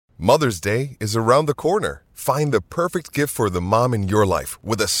Mother's Day is around the corner. Find the perfect gift for the mom in your life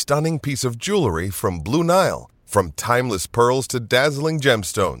with a stunning piece of jewelry from Blue Nile. From timeless pearls to dazzling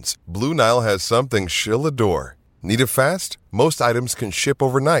gemstones, Blue Nile has something she'll adore. Need it fast? Most items can ship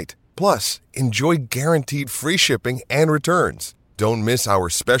overnight. Plus, enjoy guaranteed free shipping and returns. Don't miss our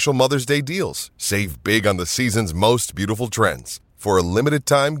special Mother's Day deals. Save big on the season's most beautiful trends. For a limited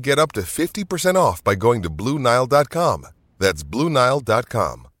time, get up to 50% off by going to BlueNile.com. That's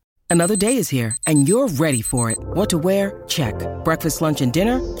BlueNile.com. Another day is here, and you're ready for it. What to wear? Check. Breakfast, lunch, and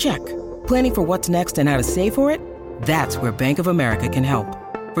dinner? Check. Planning for what's next and how to save for it? That's where Bank of America can help.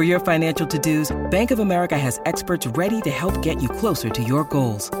 For your financial to-dos, Bank of America has experts ready to help get you closer to your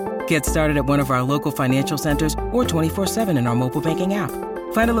goals. Get started at one of our local financial centers or 24/7 in our mobile banking app.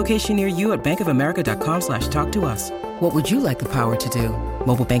 Find a location near you at bankofamerica.com/talktous. What would you like the power to do?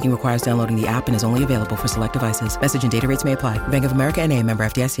 Mobile banking requires downloading the app and is only available for select devices. Message and data rates may apply. Bank of America N.A., member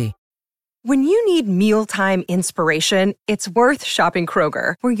FDIC. When you need mealtime inspiration, it's worth shopping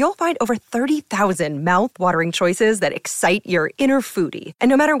Kroger, where you'll find over 30,000 mouth-watering choices that excite your inner foodie. And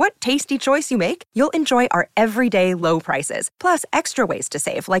no matter what tasty choice you make, you'll enjoy our everyday low prices, plus extra ways to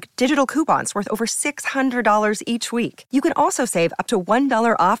save, like digital coupons worth over $600 each week. You can also save up to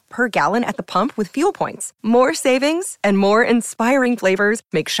 $1 off per gallon at the pump with fuel points. More savings and more inspiring flavors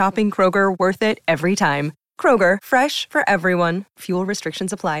make shopping Kroger worth it every time. Kroger, fresh for everyone. Fuel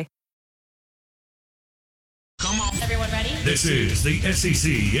restrictions apply. Come on. Everyone ready? This is the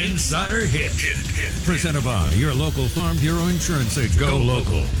SEC Insider Hit. Presented by your local Farm Bureau Insurance agent. Go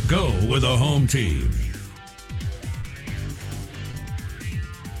local. Go with a home team.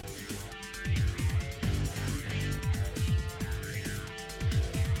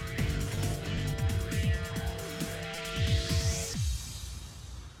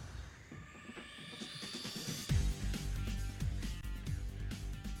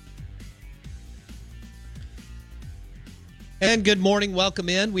 And good morning. Welcome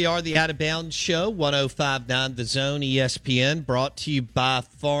in. We are the Out of Bounds Show, 105.9 The Zone, ESPN, brought to you by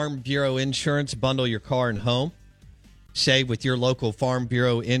Farm Bureau Insurance. Bundle your car and home. Save with your local Farm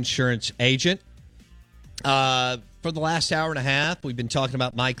Bureau Insurance agent. For the last hour and a half, we've been talking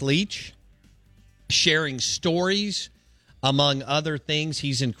about Mike Leach, sharing stories, among other things.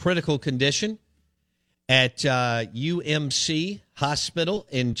 He's in critical condition at UMC Hospital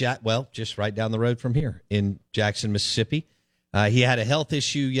in just right down the road from here in Jackson, Mississippi. He had a health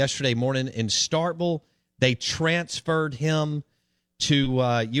issue yesterday morning in Starkville. They transferred him to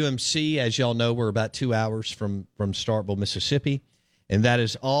UMC. As y'all know, we're about 2 hours from Starkville, Mississippi. And that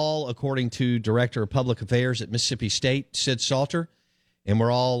is all according to Director of Public Affairs at Mississippi State, Sid Salter. And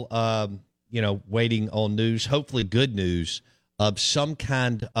we're all, waiting on news, hopefully good news, of some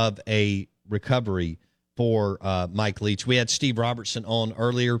kind of a recovery for Mike Leach. We had Steve Robertson on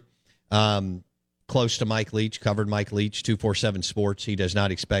earlier, close to Mike Leach, covered Mike Leach, 247 Sports. He does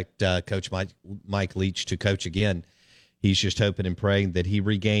not expect Coach Mike Leach to coach again. He's just hoping and praying that he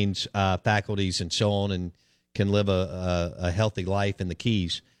regains faculties and so on and can live a healthy life in the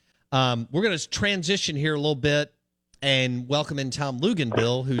Keys. We're going to transition here a little bit and welcome in Tom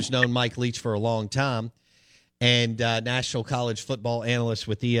Luginbill, who's known Mike Leach for a long time, and national college football analyst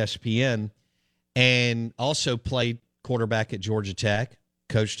with ESPN, and also played quarterback at Georgia Tech,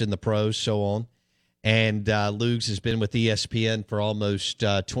 coached in the pros, so on. And Lugs has been with ESPN for almost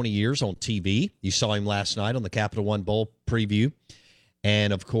 20 years on TV. You saw him last night on the Capital One Bowl preview.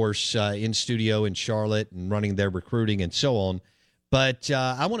 And, of course, in studio in Charlotte and running their recruiting and so on. But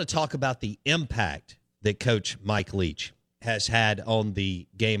I want to talk about the impact that Coach Mike Leach has had on the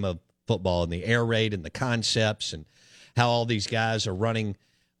game of football and the air raid and the concepts and how all these guys are running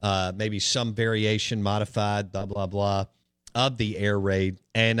maybe some variation, modified, blah, blah, blah, of the air raid.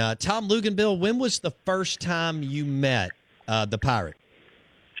 And Tom Luginbill, when was the first time you met the Pirate?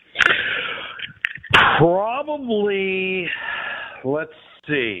 Probably, let's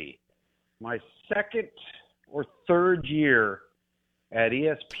see, my second or third year at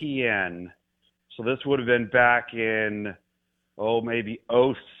ESPN. So this would have been back in, maybe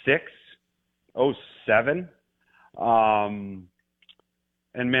 06, 07. And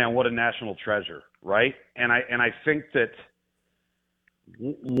man, what a national treasure, right? And I think that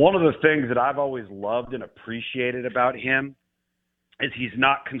one of the things that I've always loved and appreciated about him is he's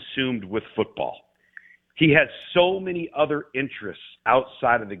not consumed with football. He has so many other interests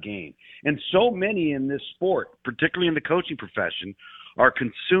outside of the game. And so many in this sport, particularly in the coaching profession, are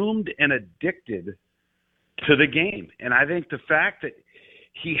consumed and addicted to the game. And I think the fact that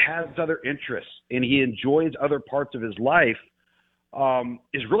he has other interests and he enjoys other parts of his life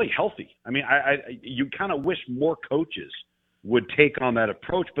is really healthy. I mean, you kind of wish more coaches would take on that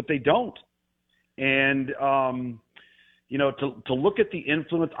approach, but they don't. And, to look at the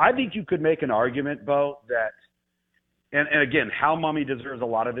influence, I think you could make an argument, Bo, that, and again, Hal Mumme deserves a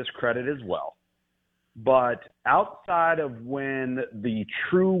lot of this credit as well. But outside of when the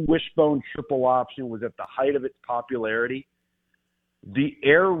true wishbone triple option was at the height of its popularity, the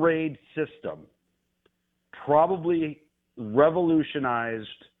air raid system probably revolutionized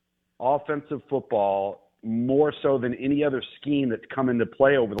offensive football more so than any other scheme that's come into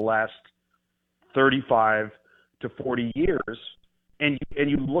play over the last 35 to 40 years. And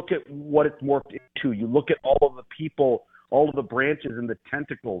you look at what it's morphed into. You look at all of the people, all of the branches and the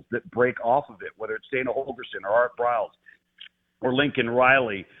tentacles that break off of it, whether it's Dana Holgorsen or Art Briles or Lincoln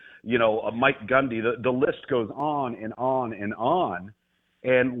Riley, Mike Gundy. The list goes on and on and on.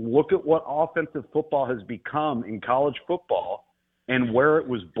 And look at what offensive football has become in college football and where it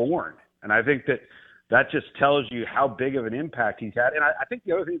was born. And I think that just tells you how big of an impact he's had. And I think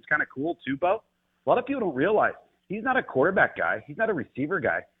the other thing that's kind of cool too, Bo, a lot of people don't realize he's not a quarterback guy. He's not a receiver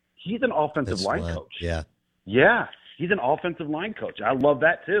guy. He's an offensive line coach. Yeah. Yeah. He's an offensive line coach. I love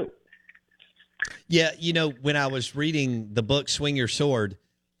that too. Yeah. When I was reading the book Swing Your Sword,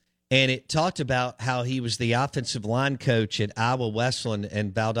 and it talked about how he was the offensive line coach at Iowa Wesleyan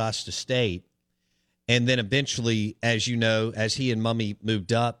and Valdosta State. And then eventually, as you know, as he and Mumme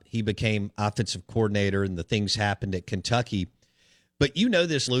moved up, he became offensive coordinator and the things happened at Kentucky. But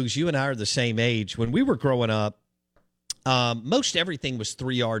this, Luke, you and I are the same age. When we were growing up, most everything was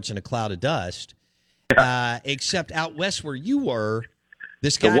 3 yards in a cloud of dust, except out west where you were.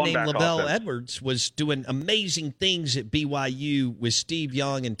 This guy named Lavelle Edwards was doing amazing things at BYU with Steve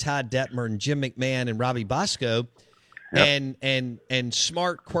Young and Todd Detmer and Jim McMahon and Robbie Bosco. Yep. And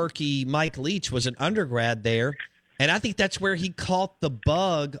smart, quirky Mike Leach was an undergrad there. And I think that's where he caught the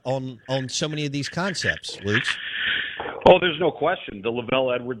bug on so many of these concepts, Luke. Oh, there's no question. The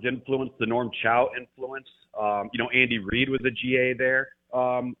Lavelle Edwards influence, the Norm Chow influence. Andy Reid was a GA there.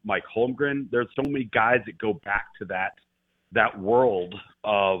 Mike Holmgren. There's so many guys that go back to that world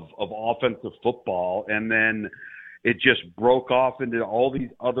of offensive football, and then it just broke off into all these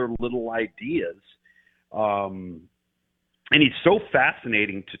other little ideas. And he's so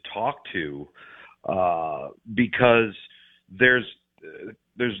fascinating to talk to because there's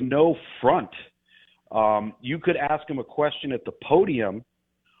no front. You could ask him a question at the podium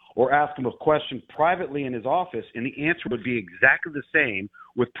or ask him a question privately in his office, and the answer would be exactly the same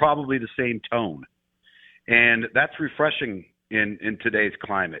with probably the same tone. And that's refreshing in today's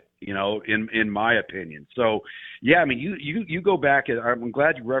climate, in my opinion. So, yeah, I mean, you go back, and I'm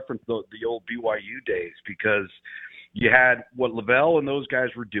glad you referenced the old BYU days, because you had what Lavelle and those guys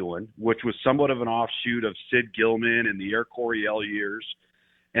were doing, which was somewhat of an offshoot of Sid Gilman and the Air Coryell years.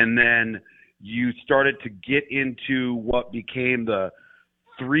 And then you started to get into what became the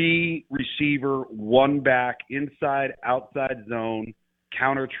 3 receiver, 1 back, inside, outside zone,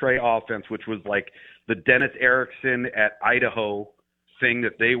 counter tray offense, which was like the Dennis Erickson at Idaho thing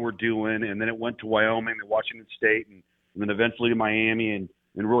that they were doing. And then it went to Wyoming and Washington State and then eventually to Miami and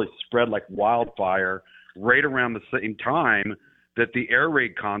really spread like wildfire right around the same time that the air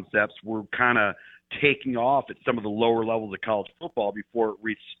raid concepts were kind of taking off at some of the lower levels of college football before it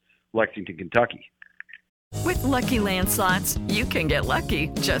reached Lexington, Kentucky. With Lucky Land Slots, you can get lucky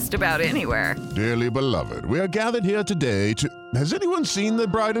just about anywhere. Dearly beloved, we are gathered here today to... Has anyone seen the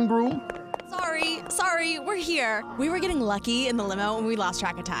bride and groom? Sorry, we're here. We were getting lucky in the limo and we lost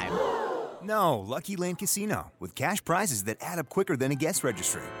track of time. No, Lucky Land Casino, with cash prizes that add up quicker than a guest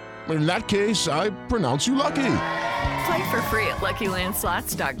registry. In that case, I pronounce you lucky. Play for free at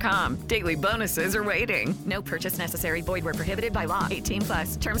LuckyLandSlots.com. Daily bonuses are waiting. No purchase necessary. Void where prohibited by law.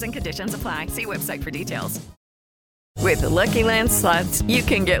 18+. Terms and conditions apply. See website for details. With Lucky Land Slots, you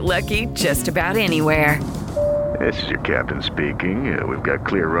can get lucky just about anywhere. This is your captain speaking. We've got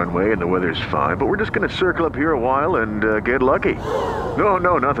clear runway and the weather's fine, but we're just going to circle up here a while and get lucky. No,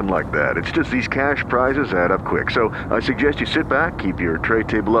 nothing like that. It's just these cash prizes add up quick. So I suggest you sit back, keep your tray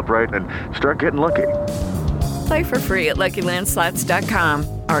table upright, and start getting lucky. Play for free at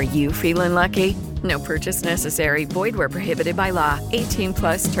LuckyLandSlots.com. Are you feeling lucky? No purchase necessary. Void where prohibited by law.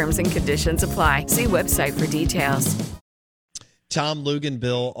 18+ terms and conditions apply. See website for details. Tom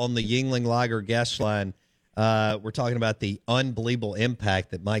Luginbill on the Yuengling Lager guest line. We're talking about the unbelievable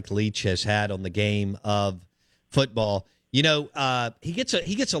impact that Mike Leach has had on the game of football. He gets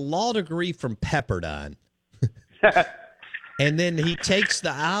a law degree from Pepperdine, and then he takes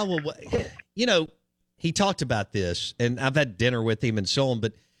the Iowa. He talked about this, and I've had dinner with him and so on.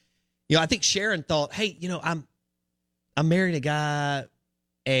 But I think Sharon thought, hey, I'm marrying a guy,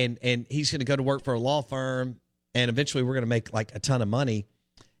 and he's going to go to work for a law firm, and eventually we're going to make like a ton of money.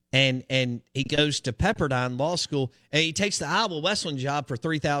 And he goes to Pepperdine Law School, and he takes the Iowa Wesleyan job for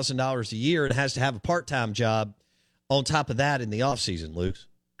 $3,000 a year and has to have a part-time job on top of that in the offseason, Luke.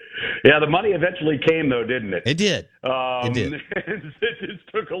 Yeah, the money eventually came, though, didn't it? It did. It did. It just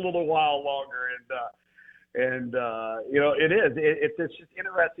took a little while longer, and it is. It's just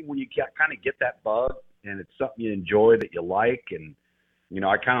interesting when you kind of get that bug, and it's something you enjoy that you like, and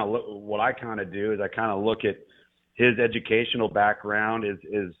I kind of look. What I kind of do is I kind of look at his educational background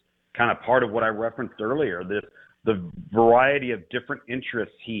is kind of part of what I referenced earlier. The variety of different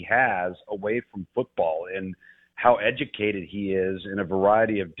interests he has away from football, and how educated he is in a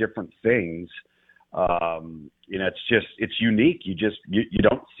variety of different things. It's unique. You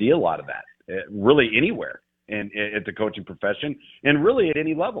don't see a lot of that really anywhere at the coaching profession, and really at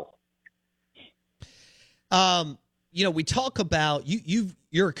any level. We talk about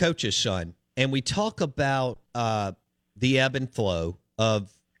you're a coach's son, and we talk about the ebb and flow of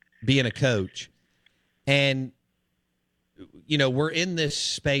being a coach, and we're in this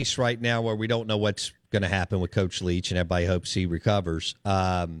space right now where we don't know what's going to happen with Coach Leach, and everybody hopes he recovers.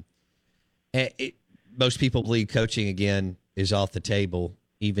 Most people believe coaching again is off the table,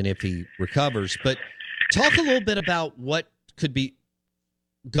 even if he recovers. But talk a little bit about what could be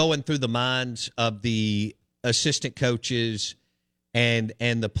going through the minds of the assistant coaches and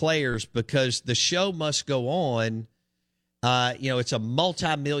the players, because the show must go on. It's a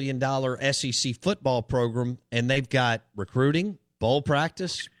multi-million-dollar SEC football program, and they've got recruiting, bowl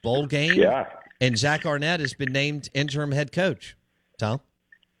practice, bowl game. Yeah. And Zach Arnett has been named interim head coach. Tom?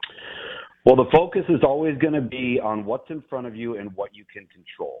 Well, the focus is always going to be on what's in front of you and what you can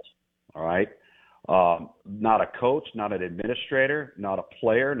control, all right? Not a coach, not an administrator, not a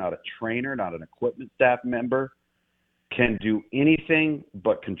player, not a trainer, not an equipment staff member can do anything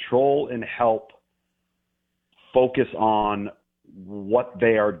but control and help focus on what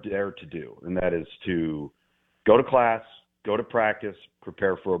they are there to do, and that is to go to class, go to practice,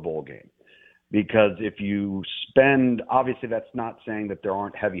 prepare for a bowl game. Because if you spend, obviously that's not saying that there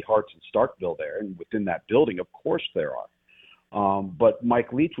aren't heavy hearts in Starkville there, and within that building, of course there are. But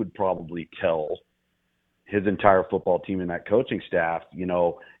Mike Leach would probably tell his entire football team and that coaching staff,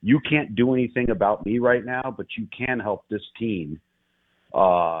 you can't do anything about me right now, but you can help this team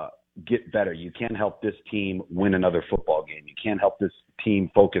get better. You can help this team win another football game. You can help this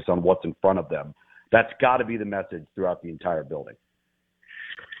team focus on what's in front of them. That's got to be the message throughout the entire building.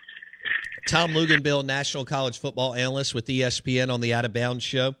 Tom Luginbill, National College Football Analyst with ESPN on the Out of Bounds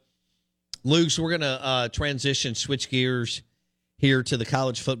Show. Luke, we're going to switch gears here to the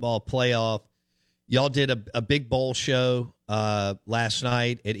college football playoff. Y'all did a big bowl show last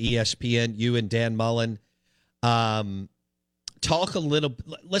night at ESPN, you and Dan Mullen. Talk a little.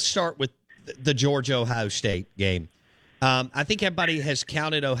 Let's start with the Georgia-Ohio State game. I think everybody has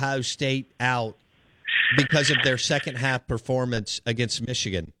counted Ohio State out because of their second half performance against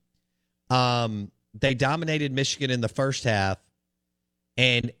Michigan. They dominated Michigan in the first half,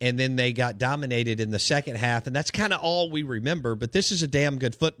 and then they got dominated in the second half, and that's kind of all we remember. But this is a damn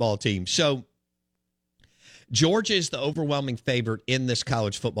good football team. So Georgia is the overwhelming favorite in this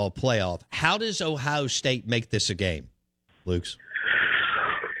college football playoff. How does Ohio State make this a game, Luke?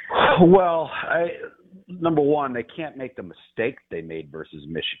 Well, number one, they can't make the mistakes they made versus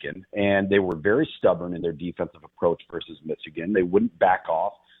Michigan, and they were very stubborn in their defensive approach versus Michigan. They wouldn't back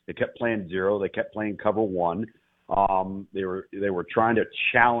off. They kept playing zero. They kept playing cover one. They were trying to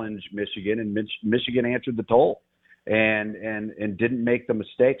challenge Michigan, and Michigan answered the toll, and didn't make the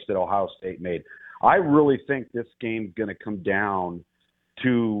mistakes that Ohio State made. I really think this game's going to come down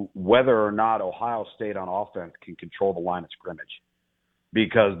to whether or not Ohio State on offense can control the line of scrimmage,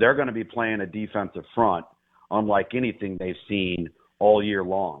 because they're going to be playing a defensive front unlike anything they've seen all year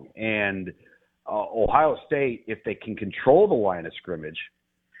long. And Ohio State, if they can control the line of scrimmage,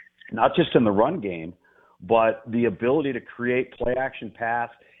 not just in the run game, but the ability to create play-action pass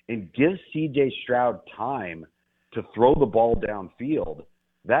and give C.J. Stroud time to throw the ball downfield,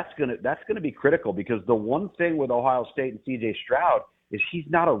 that's gonna be critical, because the one thing with Ohio State and C.J. Stroud is he's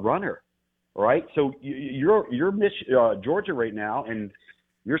not a runner, right? So you're Georgia right now, and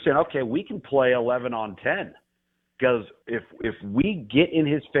you're saying, okay, we can play 11 on 10, because if we get in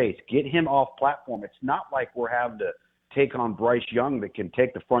his face, get him off platform, it's not like we're having to take on Bryce Young that can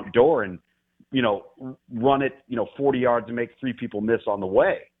take the front door and, run it, 40 yards and make three people miss on the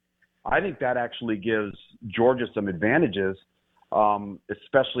way. I think that actually gives Georgia some advantages,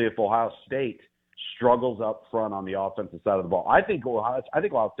 especially if Ohio State struggles up front on the offensive side of the ball. I think Ohio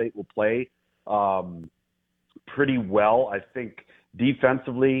State will play pretty well. I think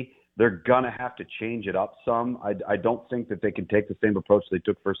defensively they're going to have to change it up some. I don't think that they can take the same approach they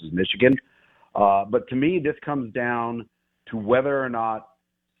took versus Michigan. But to me, this comes down to whether or not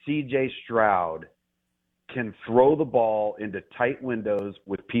C.J. Stroud can throw the ball into tight windows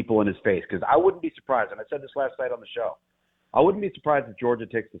with people in his face. Because I wouldn't be surprised, and I said this last night on the show, I wouldn't be surprised if Georgia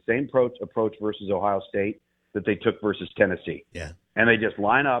takes the same approach versus Ohio State that they took versus Tennessee. Yeah. And they just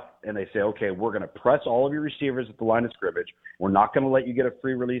line up and they say, okay, we're going to press all of your receivers at the line of scrimmage. We're not going to let you get a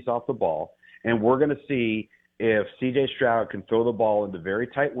free release off the ball. And we're going to see if C.J. Stroud can throw the ball into very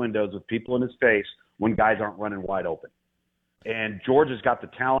tight windows with people in his face when guys aren't running wide open. And Georgia's got the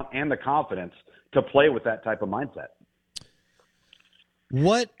talent and the confidence to play with that type of mindset.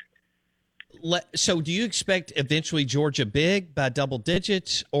 So do you expect eventually Georgia big by double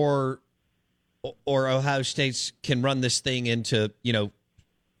digits, or Ohio State can run this thing into,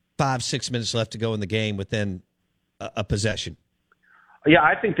 5-6 minutes left to go in the game within a possession? Yeah,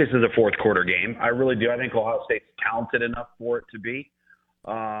 I think this is a fourth quarter game. I really do. I think Ohio State's talented enough for it to be.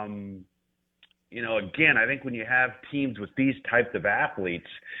 Again, I think when you have teams with these types of athletes,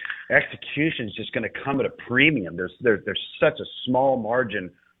 execution is just going to come at a premium. There's such a small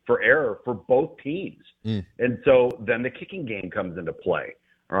margin for error for both teams. And so then the kicking game comes into play,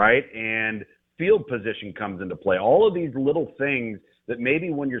 all right? And field position comes into play. All of these little things that maybe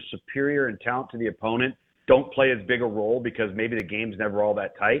when you're superior in talent to the opponent don't play as big a role because maybe the game's never all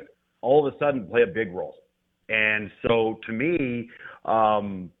that tight, all of a sudden play a big role. And so to me,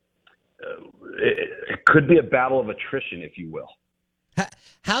 it could be a battle of attrition, if you will.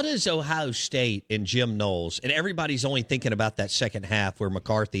 How does Ohio State and Jim Knowles, and everybody's only thinking about that second half where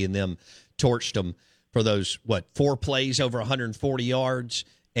McCarthy and them torched them for those, 4 plays over 140 yards,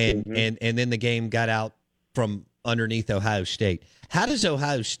 and then the game got out from underneath Ohio State. How does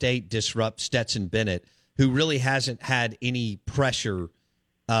Ohio State disrupt Stetson Bennett, who really hasn't had any pressure,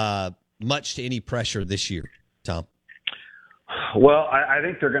 much to any pressure this year, Tom? Well, I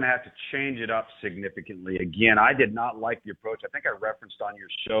think they're going to have to change it up significantly. Again, I did not like the approach. I think I referenced on your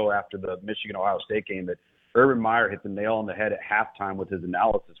show after the Michigan-Ohio State game that Urban Meyer hit the nail on the head at halftime with his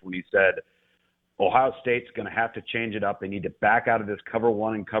analysis when he said Ohio State's going to have to change it up. They need to back out of this cover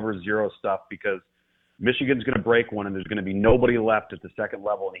 1 and cover 0 stuff because Michigan's going to break one and there's going to be nobody left at the second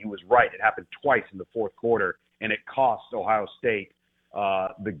level. And he was right. It happened twice in the fourth quarter, and it cost Ohio State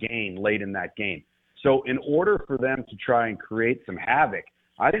the game late in that game. So in order for them to try and create some havoc,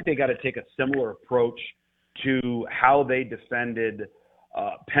 I think they got to take a similar approach to how they defended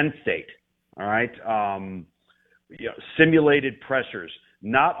Penn State. All right, simulated pressures,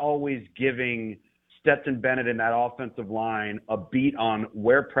 not always giving Stetson Bennett and that offensive line a beat on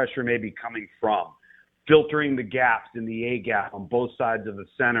where pressure may be coming from, filtering the gaps in the A gap on both sides of the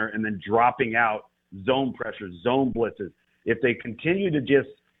center, and then dropping out zone pressures, zone blitzes. If they continue to just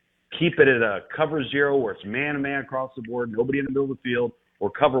keep it at a cover 0 where it's man-to-man across the board, nobody in the middle of the field, or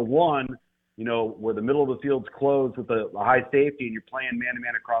cover 1, where the middle of the field's closed with a high safety and you're playing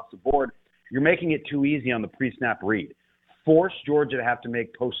man-to-man across the board, you're making it too easy on the pre-snap read. Force Georgia to have to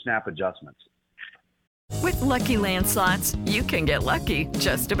make post-snap adjustments. With Lucky Land Slots, you can get lucky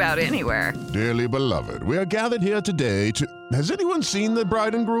just about anywhere. Dearly beloved, we are gathered here today to... Has anyone seen the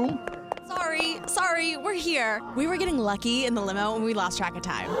bride and groom? Sorry, we're here. We were getting lucky in the limo and we lost track of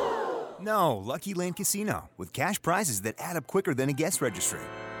time. No, Lucky Land Casino, with cash prizes that add up quicker than a guest registry.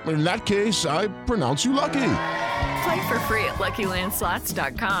 In that case, I pronounce you lucky. Play for free at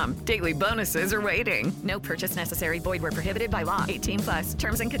LuckyLandSlots.com. Daily bonuses are waiting. No purchase necessary. Void where prohibited by law. 18+.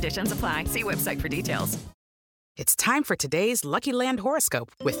 Terms and conditions apply. See website for details. It's time for today's Lucky Land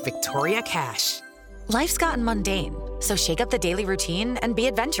horoscope with Victoria Cash. Life's gotten mundane, so shake up the daily routine and be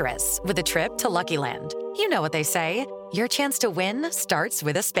adventurous with a trip to Lucky Land. You know what they say, your chance to win starts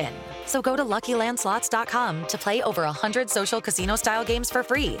with a spin. So go to LuckyLandSlots.com to play over 100 social casino-style games for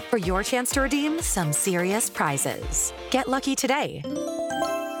free for your chance to redeem some serious prizes. Get lucky today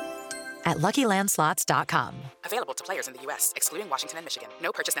at LuckyLandSlots.com. Available to players in the U.S., excluding Washington and Michigan.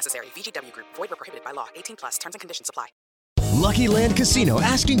 No purchase necessary. VGW Group. Void where prohibited by law. 18+. Terms and conditions apply. Lucky Land Casino,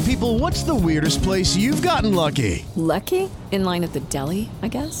 asking people, what's the weirdest place you've gotten lucky? Lucky? In line at the deli, I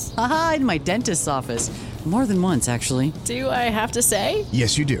guess? Aha, in my dentist's office. More than once, actually. Do I have to say?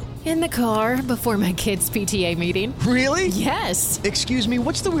 Yes, you do. In the car before my kids' PTA meeting. Really? Yes. Excuse me,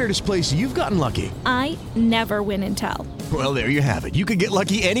 what's the weirdest place you've gotten lucky? I never win and tell. Well, there you have it. You can get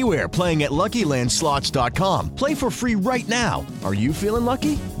lucky anywhere, playing at LuckyLandSlots.com. Play for free right now. Are you feeling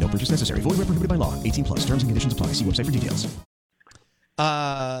lucky? No purchase necessary. Void where prohibited by law. 18+. Terms and conditions apply. See website for details.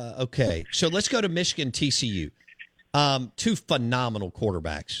 Okay, so let's go to Michigan TCU. Two phenomenal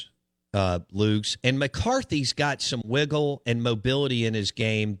quarterbacks, Lugs, and McCarthy's got some wiggle and mobility in his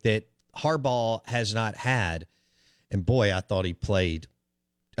game that Harbaugh has not had. And, boy, I thought he played.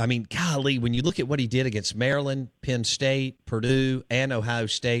 I mean, golly, when you look at what he did against Maryland, Penn State, Purdue, and Ohio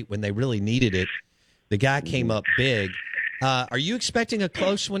State when they really needed it, the guy came up big. Are you expecting a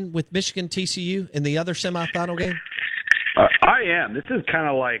close one with Michigan TCU in the other semifinal game? I am. This is kind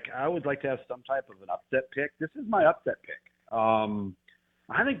of like I would like to have some type of an upset pick. This is my upset pick.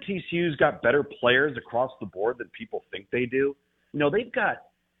 I think TCU's got better players across the board than people think they do. You know, they've got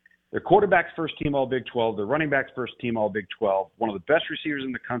their quarterback's first team All Big 12, their running back's first team All Big 12, one of the best receivers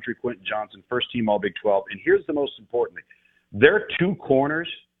in the country, Quentin Johnson, first team All Big 12. And here's the most important thing. Their two corners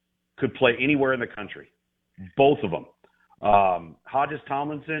could play anywhere in the country, both of them. Hodges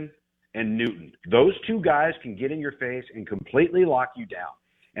Tomlinson and Newton. Those two guys can get in your face and completely lock you down.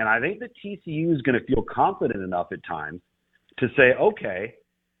 And I think that TCU is going to feel confident enough at times to say, okay,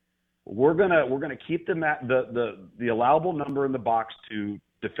 we're gonna keep the allowable number in the box to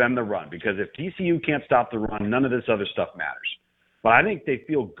defend the run, because if TCU can't stop the run, none of this other stuff matters. But I think they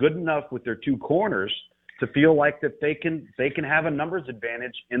feel good enough with their two corners to feel like that they can have a numbers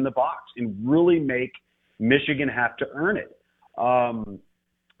advantage in the box and really make Michigan have to earn it.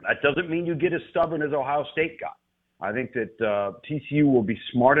 That doesn't mean you get as stubborn as Ohio State got. I think that TCU will be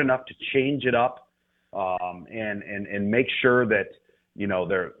smart enough to change it up and make sure that, you know,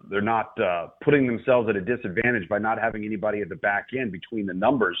 they're not putting themselves at a disadvantage by not having anybody at the back end between the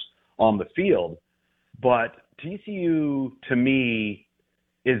numbers on the field. But TCU, to me,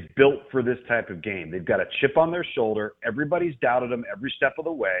 is built for this type of game. They've got a chip on their shoulder. Everybody's doubted them every step of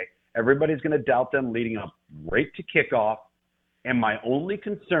the way. Everybody's going to doubt them leading up right to kickoff. And my only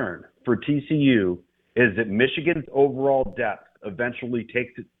concern for TCU is that Michigan's overall depth eventually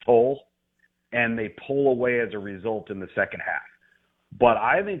takes its toll and they pull away as a result in the second half. But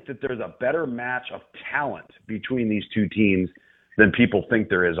I think that there's a better match of talent between these two teams than people think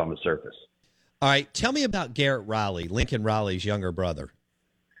there is on the surface. All right, tell me about Garrett Riley, Lincoln Riley's younger brother.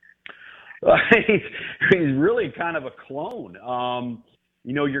 He's really kind of a clone.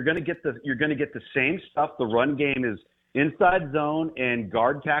 You know, you're going to get the same stuff. The run game is inside zone and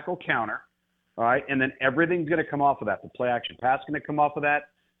guard tackle counter. All right, and then everything's going to come off of that. The play action pass is going to come off of that.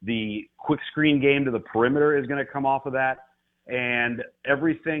 The quick screen game to the perimeter is going to come off of that. And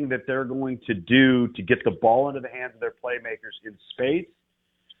everything that they're going to do to get the ball into the hands of their playmakers in space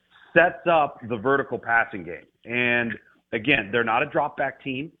sets up the vertical passing game. And again, they're not a drop back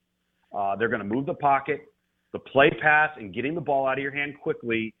team. They're going to move the pocket. The play pass and getting the ball out of your hand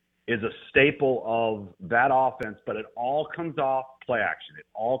quickly is a staple of that offense, but it all comes off play action. It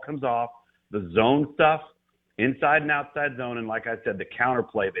all comes off the zone stuff, inside and outside zone, and like I said, the counter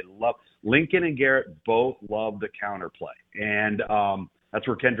play. They love Lincoln and Garrett both love the counter play, and that's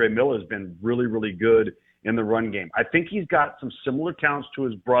where Kendre Miller has been really, really good in the run game. I think he's got some similar talents to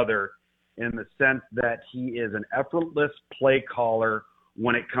his brother in the sense that he is an effortless play caller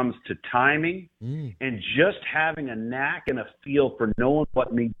when it comes to timing and just having a knack and a feel for knowing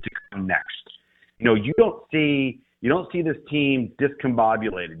what needs to come next. You know, you don't see this team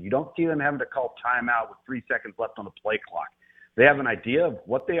discombobulated. You don't see them having to call timeout with 3 seconds left on the play clock. They have an idea of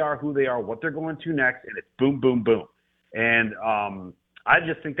what they are, who they are, what they're going to next, and it's boom, boom, boom. And I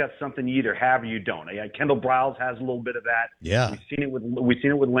just think that's something you either have or you don't. Kendall Briles has a little bit of that. Yeah, we've seen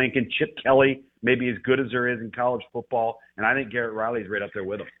it with Lincoln. Chip Kelly, maybe as good as there is in college football, and I think Garrett Riley's right up there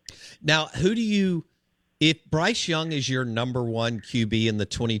with him. Now, if Bryce Young is your number one QB in the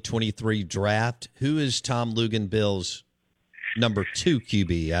 2023 draft, who is Tom Luginbill's number 2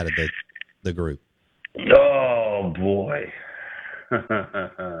 QB out of the group? Oh boy.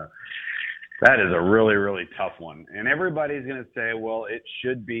 That is a really, really tough one. And everybody's going to say, well, it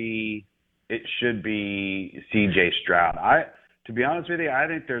should be C.J. Stroud. To be honest with you, I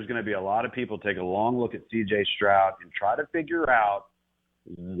think there's going to be a lot of people take a long look at C.J. Stroud and try to figure out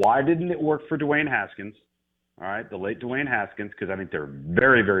why didn't it work for Dwayne Haskins, all right, the late Dwayne Haskins, because I think they're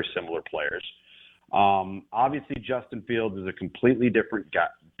very, very similar players. Obviously, Justin Fields is a completely different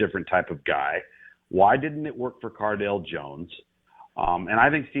type of guy. Why didn't it work for Cardale Jones? And I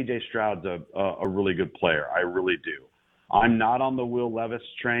think C.J. Stroud's a really good player. I really do. I'm not on the Will Levis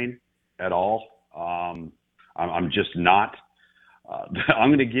train at all. I'm just not. I'm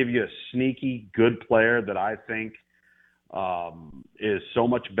going to give you a sneaky good player that I think is so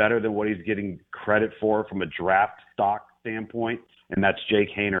much better than what he's getting credit for from a draft stock standpoint, and that's Jake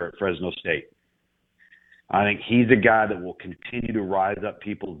Haener at Fresno State. I think he's a guy that will continue to rise up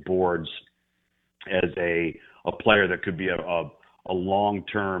people's boards as a player that could be a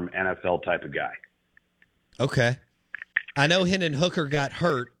long-term NFL type of guy. Okay. I know Hendon Hooker got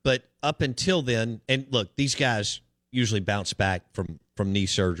hurt, but up until then, and look, these guys usually bounce back from knee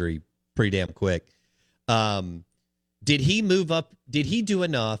surgery pretty damn quick. Did he move up? Did he do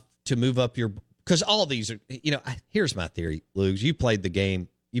enough to move up your? Because all these are, here's my theory, Lugs. You played the game.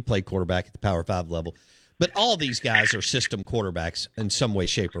 You played quarterback at the Power 5 level. But all these guys are system quarterbacks in some way,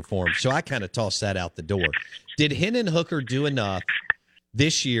 shape, or form. So I kind of tossed that out the door. Did Hendon Hooker do enough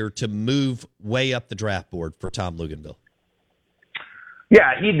this year to move way up the draft board for Tom Luginbill?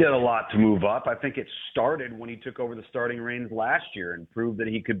 Yeah, he did a lot to move up. I think it started when he took over the starting reins last year and proved that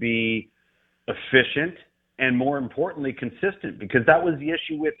he could be efficient and, more importantly, consistent, because that was the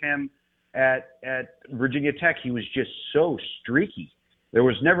issue with him at Virginia Tech. He was just so streaky. There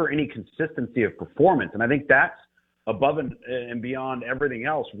was never any consistency of performance, and I think that's above and beyond everything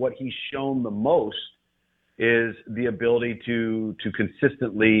else. What he's shown the most is the ability to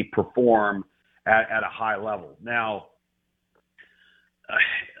consistently perform at a high level. Now,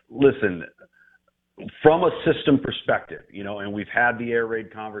 listen, from a system perspective, and we've had the air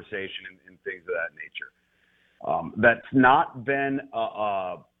raid conversation and things of that nature, that's not been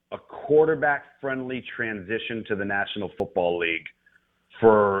a quarterback-friendly transition to the National Football League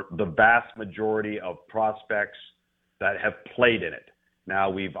for the vast majority of prospects that have played in it.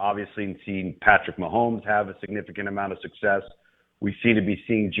 Now, we've obviously seen Patrick Mahomes have a significant amount of success. We seem to be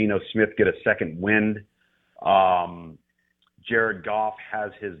seeing Geno Smith get a second wind. Jared Goff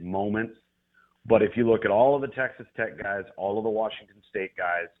has his moments. But if you look at all of the Texas Tech guys, all of the Washington State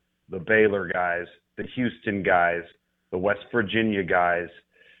guys, the Baylor guys, the Houston guys, the West Virginia guys,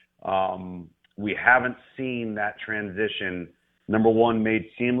 we haven't seen that transition, number one, made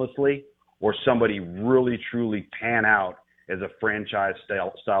seamlessly, or somebody really, truly pan out as a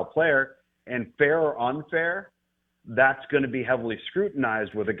franchise-style player. And fair or unfair, that's going to be heavily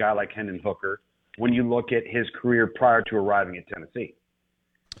scrutinized with a guy like Hendon Hooker when you look at his career prior to arriving at Tennessee.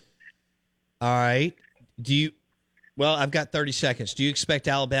 All right. Well, I've got 30 seconds. Do you expect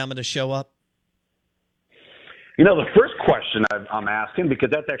Alabama to show up? The first question I'm asking, because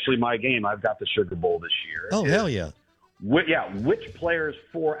that's actually my game, I've got the Sugar Bowl this year. Oh, hell yeah. Which players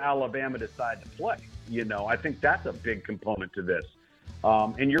for Alabama decide to play? I think that's a big component to this.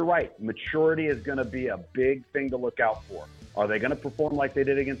 And you're right. Maturity is going to be a big thing to look out for. Are they going to perform like they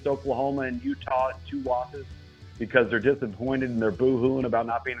did against Oklahoma and Utah at 2 losses because they're disappointed and they're boo-hooing about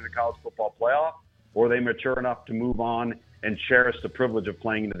not being in the college football playoff? Or are they mature enough to move on and cherish the privilege of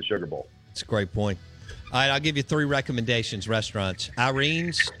playing into the Sugar Bowl? That's a great point. All right, I'll give you 3 recommendations, restaurants.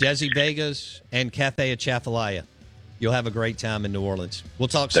 Irene's, Desi Vegas, and Cafe Atchafalaya. You'll have a great time in New Orleans. We'll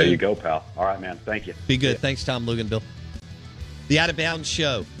talk soon. There you go, pal. All right, man. Thank you. Be good. Thanks, Tom Luginbill. The Out of Bounds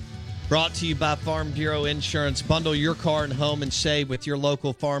Show, brought to you by Farm Bureau Insurance. Bundle your car and home and save with your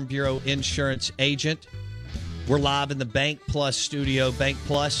local Farm Bureau Insurance agent. We're live in the Bank Plus studio. Bank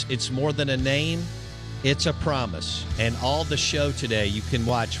Plus, it's more than a name. It's a promise. And all the show today you can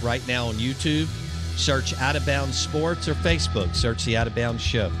watch right now on YouTube. Search Out of Bounds Sports, or Facebook. Search the Out of Bounds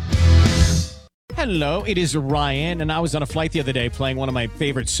Show. Hello, it is Ryan, and I was on a flight the other day playing one of my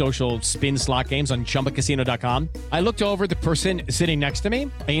favorite social spin slot games on ChumbaCasino.com. I looked over at the person sitting next to me,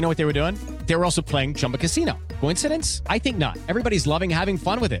 and you know what they were doing? They were also playing Chumba Casino. Coincidence? I think not. Everybody's loving having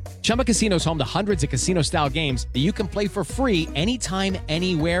fun with it. Chumba Casino is home to hundreds of casino-style games that you can play for free anytime,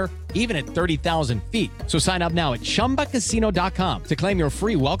 anywhere, even at 30,000 feet. So sign up now at ChumbaCasino.com to claim your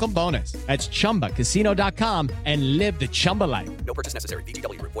free welcome bonus. That's ChumbaCasino.com and live the Chumba life. No purchase necessary.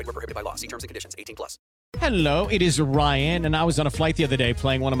 VGW. Void where prohibited by law. See terms and conditions. 18+. Hello, it is Ryan, and I was on a flight the other day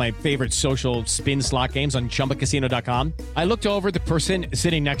playing one of my favorite social spin slot games on ChumbaCasino.com. I looked over at the person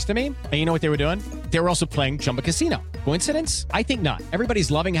sitting next to me, and you know what they were doing? They were also playing Chumba Casino. Coincidence? I think not.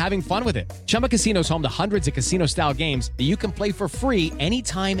 Everybody's loving having fun with it. Chumba Casino is home to hundreds of casino-style games that you can play for free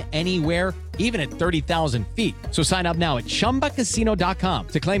anytime, anywhere, even at 30,000 feet. So sign up now at ChumbaCasino.com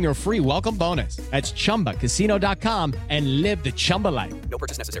to claim your free welcome bonus. That's ChumbaCasino.com and live the Chumba life. No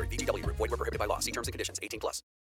purchase necessary. VGW. Void where prohibited by law. See terms and conditions. 18+.